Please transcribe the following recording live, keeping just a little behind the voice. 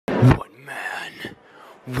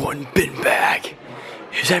One bin bag.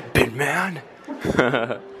 Is that Bin Man?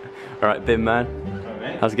 Alright, Bin Man.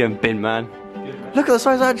 How's it going, Bin Man? Look at the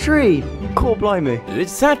size of that tree! Cool, blimey.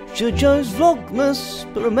 It's Thatcher Joe's Vlogmas,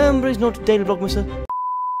 but remember, he's not a daily Vlogmaser.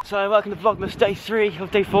 So, welcome to Vlogmas day 3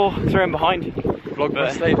 of day 4. Sorry, I'm behind.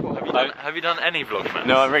 Vlogmas day 4. Have you done any Vlogmas?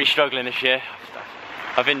 No, I'm really struggling this year.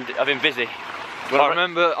 I've been busy. Well,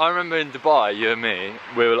 I remember in Dubai, you and me,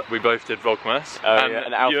 we both did Vlogmas. Oh, and yeah,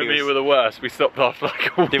 and Alfie you and me were the worst. We stopped after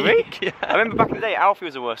like a week. Did we? Yeah. I remember back in the day, Alfie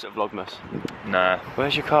was the worst at Vlogmas. Nah.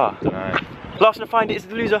 Where's your car? Dunno. Last one to find it is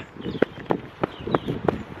the loser.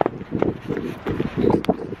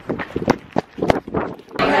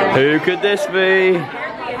 Who could this be?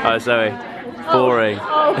 Oh, Zoe. Boring.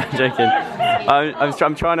 Joking.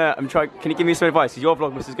 I'm trying. Can you give me some advice? Because your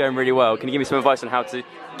Vlogmas is going really well. Can you give me some advice on how to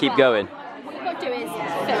keep going? What you've got to do is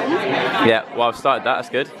film. Yeah. Well, I've started that. That's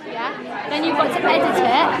good. Yeah. Then you've got to edit it.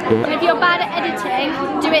 And if you're bad at editing,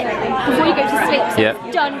 do it before you go to sleep. So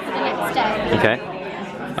it's done for the next day. Okay.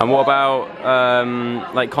 And what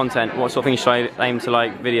about like content? What sort of things should I aim to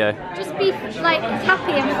like video? Just be like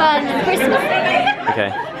happy and fun and Christmas.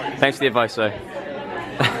 Okay. Thanks for the advice, though.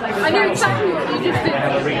 I know exactly what you just did.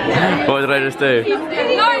 What did I just do? No,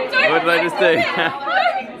 don't. What did I just do?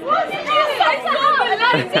 What did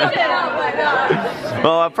you say?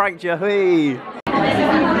 Oh, I pranked you. Whee!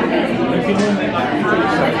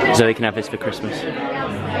 Zoe can have this for Christmas.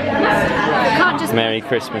 Can't just. Merry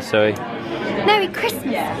Christmas, Zoe. Merry Christmas,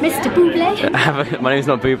 Mr. Bublé. My name's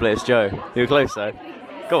not Bublé, it's Joe. You were close though.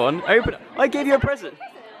 Go on, open it. I gave you a present.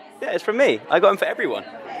 Yeah, it's from me. I got them for everyone.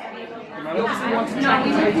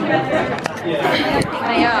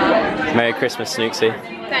 Merry Christmas, Snooksy.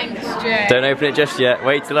 Thanks, Joe. Don't open it just yet.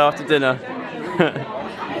 Wait till after dinner.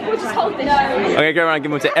 We'll just hold this. I'm gonna go around and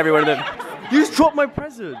give them to every one of them. You just dropped my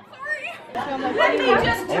present.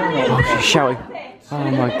 Oh, she's shouting.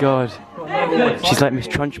 Oh my god. She's like Miss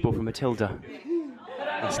Trunchbull from Matilda.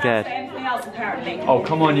 I'm scared. Oh,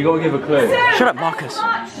 come on, you gotta give a clue. Shut up, Marcus.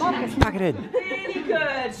 Marcus, pack it in. Really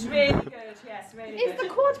good, really good, yes, really good. Is the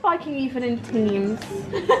quad biking even in teams?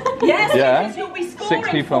 Yes, Yeah. because you'll be scoring 6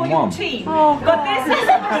 people for on your one. team. Oh, but this is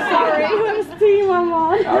sorry, whose team I'm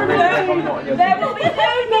on? There will be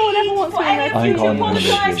no need for any of you to I'm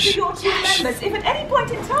apologise to your team members. If at any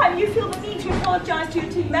point in time you feel the need to apologise to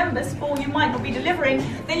your team members or you might not be delivering,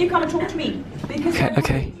 then you come and talk to me. Because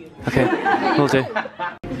Okay, we'll do.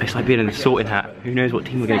 It's like being in the sorting hat. Who knows what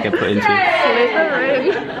team we're going to get put into?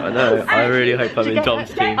 I know, I really hope I'm in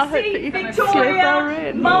Dom's team. Betsy,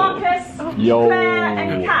 Victoria, Marcus, Claire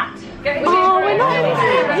and Kat. Oh, we're not in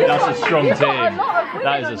teams. That's a strong team.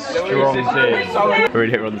 That is a strong team.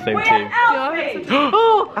 Really, we're on the same We team. have Alfie.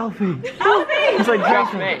 Oh, Alfie! Alfie! It's like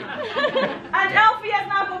just me. And Alfie has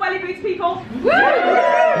now got welly boots, people.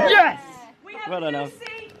 Yes! We have Well done,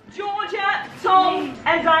 Lucy, Georgia, Tom,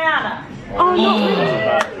 and Diana. Oh,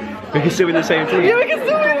 not We can still be in the same team. we can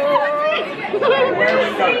still win.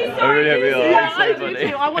 I really hope we are. It's so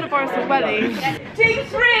funny. I want to borrow some wellies. Team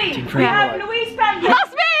 3. We have Louise Bentley.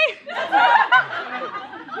 That's me!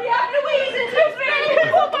 We have Louise in Team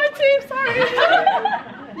 3. Not my team, sorry.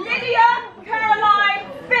 Lydia, Caroline,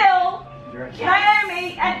 Phil,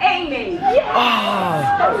 Naomi, and Amy.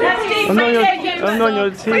 That's Team 3. I'm not on your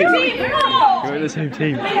team. Team 4. We're in the same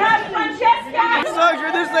team. We have Francesca. Sarge, we're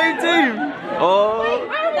in the same team! Oh!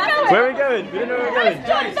 Where are we going? We don't know where we're going.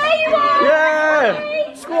 There you are!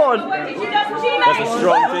 Yeah! Squad! Did you know Team That's a 8?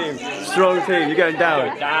 strong team. Strong team. You're going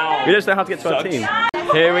down. We just know how to get to our team.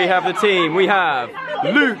 Here we have the team. We have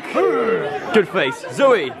Luke. Good face.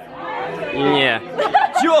 Zoe. Yeah.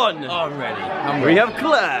 John. I'm ready. We have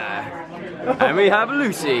Claire. And we have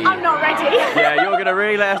Lucy. I'm not ready. Yeah, you're going to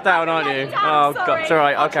really let us down, aren't you? Oh, God. It's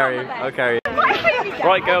alright. I'll carry you. I'll carry you.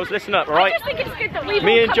 Right, girls, listen up, right? I just think it's good that we've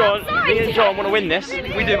Me all and come John outside. want to win this.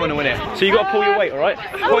 We do want to win it. So you got to pull your weight, all right?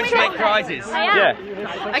 Points make prizes. I am. Yeah.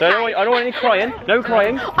 So I don't want any crying. No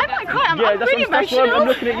crying. I might cry. I'm Yeah, that's really why I'm emotional.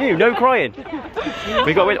 looking at you. No crying.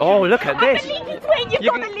 We got to win. Oh, look at this. You've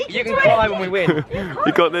got the leaky You can twin. cry when we win.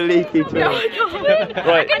 We got the leaky twin. I can't win.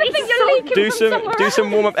 Right. I think you're leaking Do from some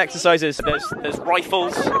somewhere warm-up exercises. There's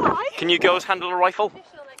rifles. Can you girls handle a rifle?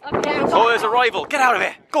 Oh, there's a rival. Get out of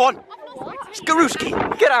here. Go on. Skaruski,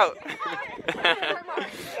 get out.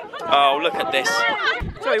 Oh, look at this.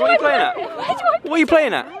 Sorry, what are you playing at? What are you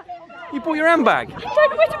playing at? You bought your handbag. I don't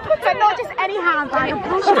know where to put it. Not just any handbag.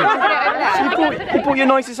 You brought your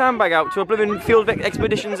nicest handbag out to a blooming field of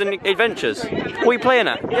expeditions and adventures. What are you playing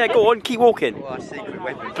at? Yeah, go on, keep walking.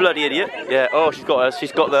 Bloody idiot. Yeah. Oh, she's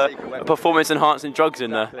got the performance enhancing drugs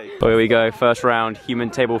in there. Oh, here we go. First round, human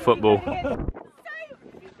table football.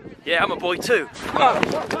 Yeah, I'm a boy too.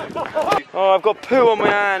 Oh, I've got poo on my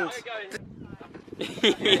hand.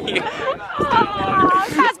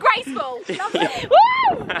 That's graceful. Woo!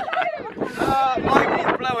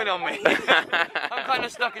 Mikey's blowing on me. I'm kind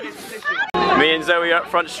of stuck in this position. Me and Zoe are up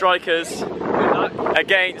front strikers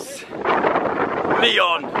against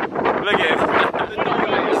Leon. Look at him.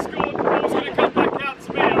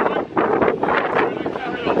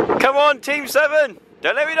 Come on, Team 7.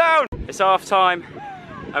 Don't let me down. It's half time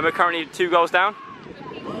and we're currently 2 goals down.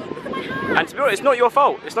 And to be honest, it's not your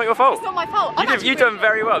fault. It's not your fault. It's not my fault. You've done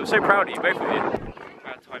very well. I'm so proud of you, both of you.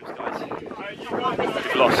 Bad times, guys.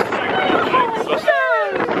 You've lost.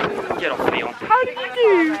 Get off, Leon. How did you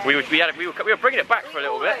do? We were bringing it back for a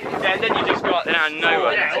little bit. Yeah, and then you just got out of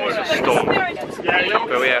nowhere. It was a storm.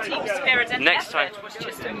 But yeah, next time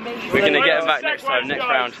we're gonna get him back next time, next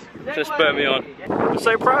round. Just spur me on. I'm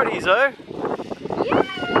so proud of you, Zoe.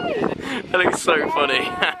 That looks so funny.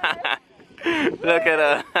 Look at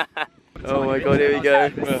her. Oh my god, here we go.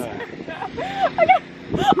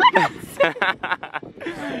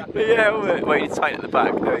 Yeah, wait, it's tight at the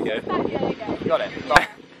back. There we go. Got it.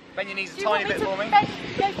 Bend your knees a tiny bit for me.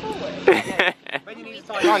 Go forward. Bend your knees a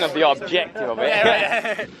tiny bit. Kind of the objective of it.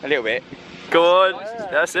 Yeah. A little bit. Go on,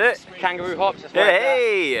 that's it. Kangaroo hops.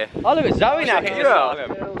 Hey! Oh, look at Zoe now. Check it out.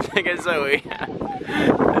 Look at Zoe.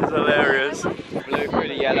 That's hilarious. Blue through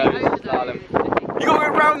the yellow. You got to go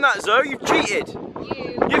around that, Zoe. You've cheated.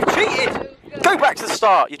 You've cheated. Go back to the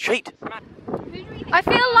start. You cheat. I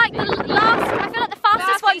feel like the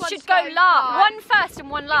fastest one should go last. One first and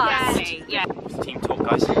one last. Yeah. It's team talk,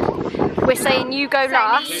 guys. We're saying you go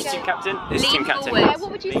last. Who's team captain? It's team captain. Yeah,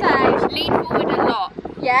 what would you say? Lean forward a lot.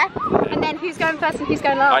 Yeah. And then who's going first and who's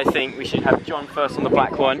going last? I think we should have John first on the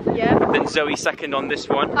black one. Yeah. Then Zoe second on this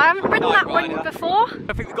one. I haven't ridden that one before.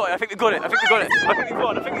 I think we got it. I think we got it. I think we got it. I think we've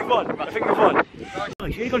won. I think we've won. I think we've won. Oh,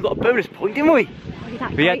 you only got a bonus point, didn't we?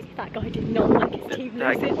 That guy did not like his team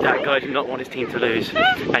losing. That guy did not want his team to lose,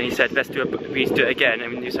 and he said, "Let's do it. We need to do it again."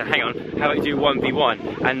 And you said, "Hang on, how about we do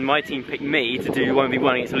 1v1?" And my team picked me to do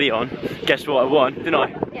 1v1 against Leon. Guess what? I won, didn't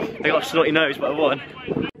I? I got a snotty nose, but I won.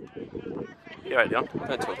 You alright, Leon?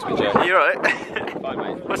 Don't talk to me, Joe. You alright? Bye,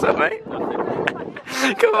 mate. What's up, mate?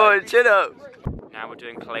 Come on, chin up. Now we're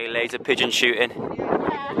doing clay laser pigeon shooting.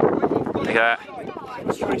 Look at that.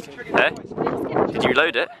 Hey? Did you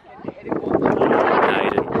load it? No, you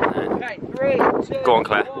didn't. No. Go on,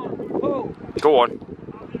 Claire. Go on.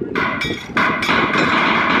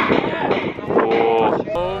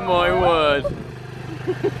 Oh my word.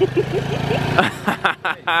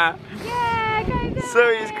 Yeah, go.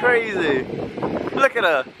 Zoe's crazy. Look at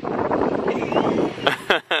her.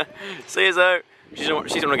 See you, Zoe. She's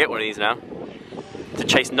gonna get one of these now to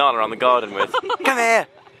chase Nala around the garden with. Come here.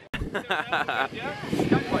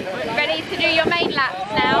 Ready to do your main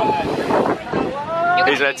laps now?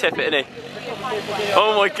 He's gonna tip it, isn't he?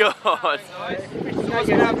 Oh my god!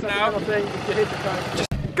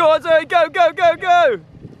 Go on, Zoe, go, go, go, go!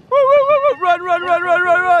 Woo, woo, woo, woo. Run, run, run, run,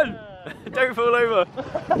 run, run! Don't fall over.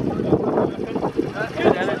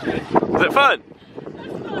 Is it fun?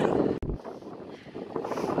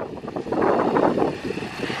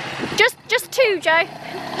 Just 2, Joe.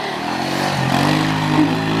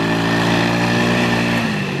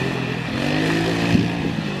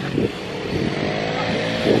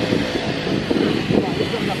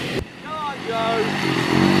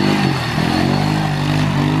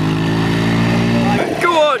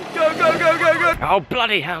 Oh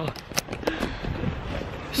bloody hell!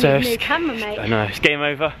 So new camera, mate. I know, it's game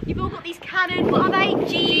over. You've all got these Canon, what are they?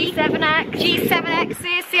 G7X.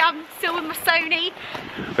 G7Xs. See, I'm still with my Sony.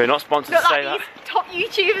 We're not sponsored to say that. These top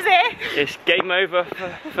YouTubers here. It's game over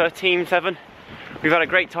for Team 7. We've had a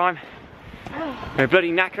great time. We're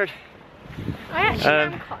bloody knackered. I actually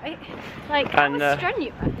am quite, like, that was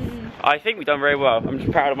strenuous. I think we've done very well. I'm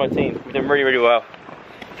just proud of my team. We've done really, really well.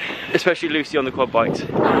 Especially Lucy on the quad bikes.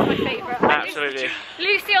 Oh, my favourite. Absolutely.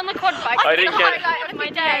 Lucy on the quad bike. I didn't get it. Highlight of my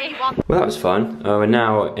day. Well, that was fun. We're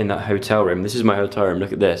now in that hotel room. This is my hotel room.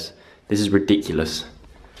 Look at this. This is ridiculous.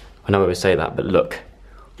 I know I always say that, but look.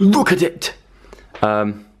 Look at it!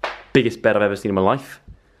 Biggest bed I've ever seen in my life.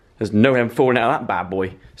 There's no way I'm falling out of that bad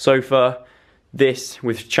boy. Sofa, this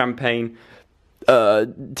with champagne,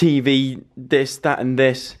 TV, this, that, and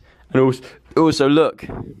this. And also look.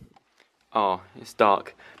 Oh, it's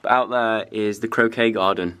dark. But out there is the croquet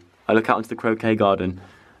garden. I look out into the croquet garden,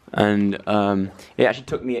 and it actually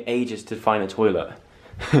took me ages to find a toilet.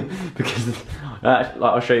 Because,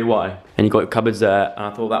 I'll show you why. And you got cupboards there, and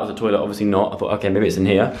I thought that was a toilet, obviously not. I thought, okay, maybe it's in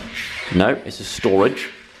here. No, it's a storage.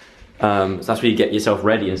 So that's where you get yourself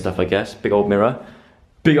ready and stuff, I guess. Big old mirror.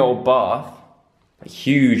 Big old bath. A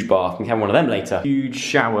huge bath. We can have one of them later. Huge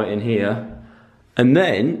shower in here. And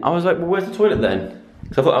then I was like, well, where's the toilet then?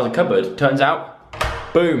 Because I thought that was a cupboard. Turns out,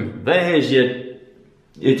 boom, there's your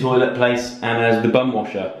toilet place, and there's the bum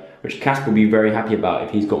washer, which Casper will be very happy about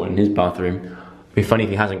if he's got one in his bathroom. It'd be funny if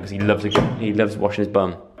he hasn't, because he loves washing his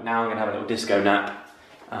bum. Now I'm gonna have a little disco nap,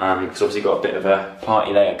 because obviously got a bit of a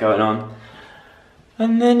party later going on.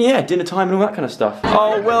 And then yeah, dinner time and all that kind of stuff.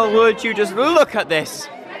 Oh well, would you just look at this?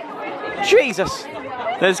 Jesus!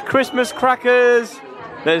 There's Christmas crackers,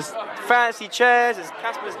 there's fancy chairs, there's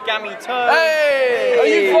Casper's gammy toe. Hey! Are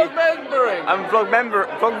you vlog-membering? I'm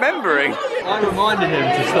vlog-membering. I reminded him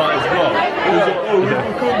to start his vlog.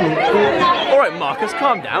 Alright Marcus,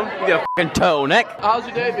 calm down. You got a fucking turtleneck. How's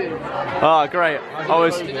your day been? Ah, great.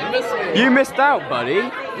 You missed out, buddy.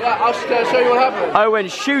 Yeah, I'll show you what happened. I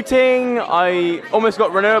went shooting, I almost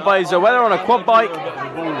got run over by Zoella on a quad bike.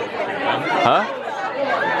 Huh?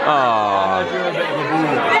 Ah.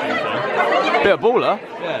 Bit of baller?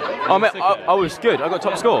 Yeah. I was good. I got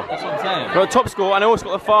top score. That's what I'm saying. I got top score and I also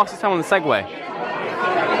got the fastest time on the Segway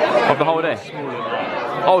of the whole day.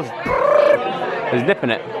 I was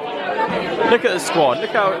nipping it. Look at the squad.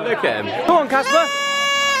 Look at him. Go on, Casper.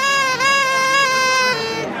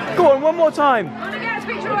 Go on, one more time.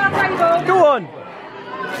 Go on.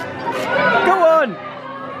 Go on.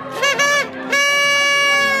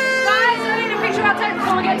 Guys, I need a picture of our table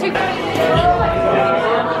before we get too close.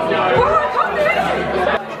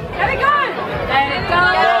 Let it go! Let it go!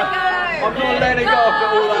 I'm not letting go after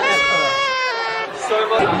all that effort. So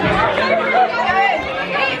much.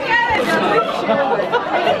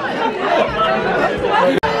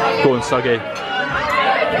 Go on, Suggy.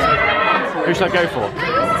 Who should I go for?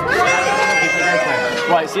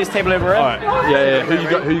 Right, see this table over here? Alright, yeah. Who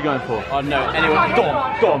you going for? Oh no, anyway,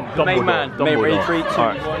 Dom. Main man. Main ready, 3, 2, 1.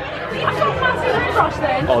 Alright.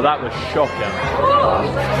 Oh, that was shocking.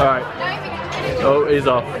 Alright. Oh, he's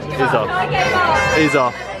off. He's off. He's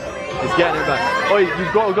off. He's getting it back. Oh,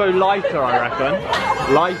 you've got to go lighter, I reckon.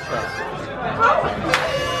 Lighter.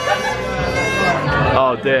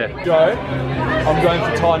 Oh dear. Joe, I'm going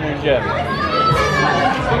for Tanya and Jim.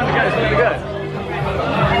 It's gonna go.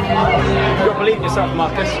 You've got to believe in yourself,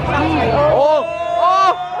 Marcus. Oh!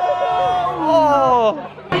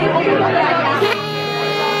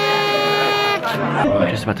 We're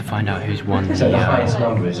just about to find out who's won the highest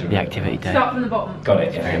number is the activity day. Start from the bottom. Got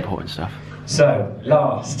it, Very important stuff. So,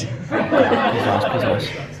 last Please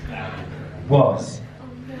ask. was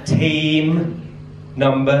team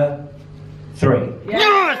number 3.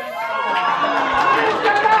 Yes!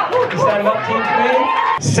 Stand up, team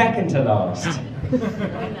 3. Second to last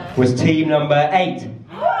was team number 8.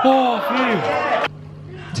 Oh, phew.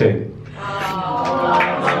 2.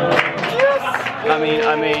 I mean,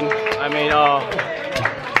 oh,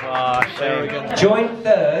 shame. Joint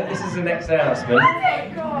third, this is the next announcement.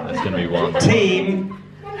 That's going to be 1. Team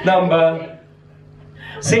number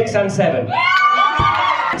 6 and 7.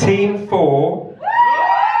 Team 4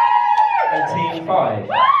 and team 5.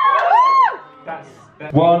 That's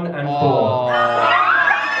 1 and 4.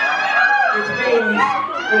 Which means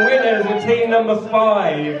the winners are team number 5.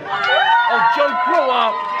 Oh, Joe, grow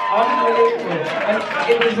up! Unbelievable. And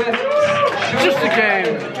it was Just a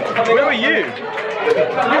game. Where were you? You were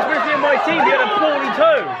supposed to be in my team. We had a poorly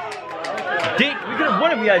toe. Dick, we could have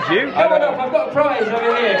won if we had you. Come on up, I've got a prize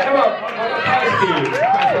over here. Come on, I've got a prize for you.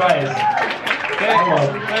 Prize. Come on.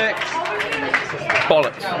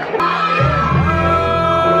 Bollocks.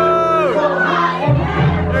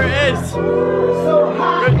 There it is.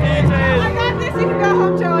 Good news. I got this, you can go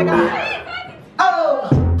home, Joe, I got it.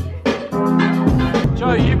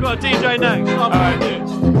 Joe, you've got a DJ next. Alright, dude.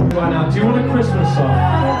 Right now, do you want a Christmas song?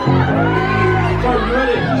 Joe, you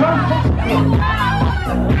ready? Joe,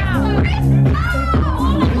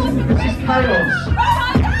 this is chaos.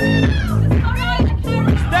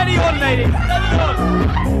 Steady on, lady. Steady on.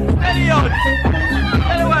 Steady on.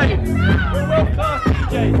 Get away. We're world class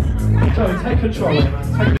DJs. Joe, take control, man.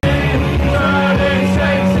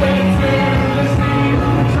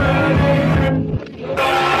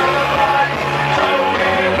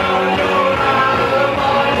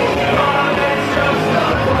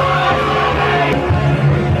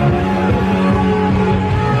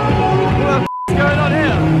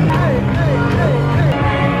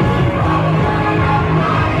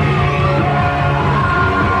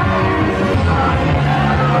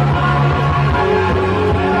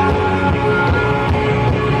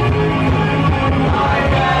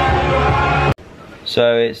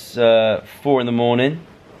 So it's 4 in the morning.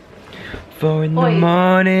 4 in the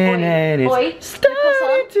morning and it's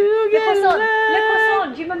starting to get light. Look what's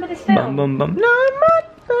on. Do you remember this film? Bum bum bum. No,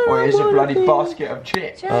 Or here's a bloody basket of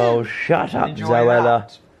chips. Oh, shut up, Enjoy Zoella.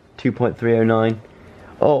 that. 2.309.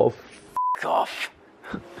 Oh, f off.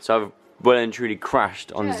 So I've well and truly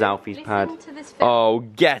crashed on Zalfie's pad. Oh,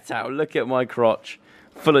 get out. Look at my crotch.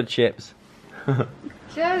 Full of chips.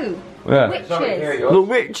 Joe, Yeah. witches. Look,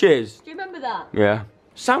 witches. Do you remember that? Yeah.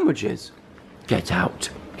 Sandwiches. Get out.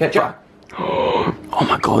 Catch up. Oh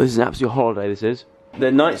my god, this is an absolute holiday, this is.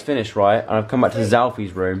 The night's finished, right? And I've come back to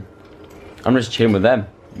Zalfie's room. I'm just chilling with them.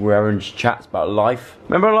 We're having chats about life.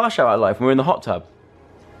 Remember our last show about life when we were in the hot tub?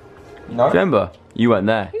 No. Remember? You weren't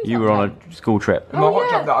there. You were on a school trip. My hot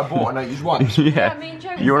tub that I bought and I used once. Yeah. Me and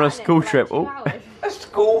Joe You were on a sat in it school for trip. like 2 Oh. hours. A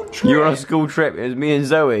school trip. You were on a school trip. It was me and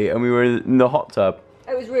Zoe, and we were in the hot tub.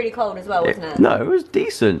 It was really cold as well, wasn't it? No, it was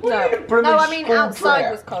decent. No, no, I mean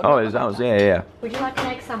outside was cold. Oh, it was out. Yeah. Would you like an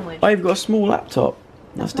egg sandwich? Oh, you've got a small laptop.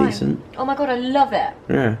 That's Mine. decent. Oh my god, I love it.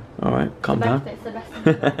 Yeah. All right. Calm down. It's the best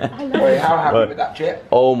thing. I love Wait, it. how happy Right. with that chip?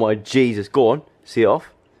 Oh my Jesus. Go on. See it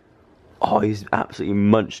off. Oh, he's absolutely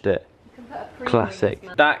munched it. Classic.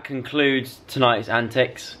 That concludes tonight's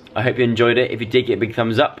antics. I hope you enjoyed it. If you did, get a big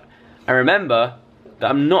thumbs up. And remember that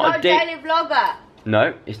I'm not a daily vlogger.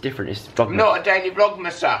 No, it's different. It's Vlogmas. Not a daily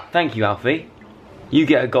vlogmas, sir. Thank you, Alfie. You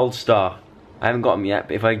get a gold star. I haven't got them yet,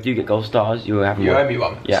 but if I do get gold stars, you will have one. You owe me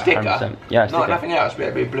one. Yeah, Sticker. 100%. Yeah, sticker. Not nothing else, but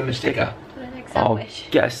it'll be a blooming sticker. An egg Oh, sandwich.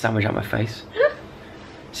 get a sandwich out of my face.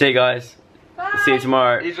 See you guys. Bye. See you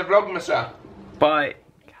tomorrow. He's a vlogmas, sir. Bye.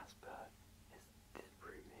 Casper is this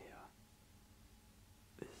room here.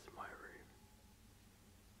 This is my room.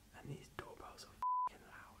 And these doorbells are f***ing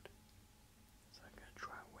loud. So I'm gonna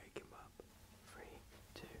try and wake him up. 3,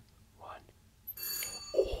 2, 1.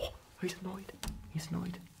 Oh, he's annoyed. He's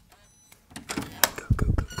annoyed.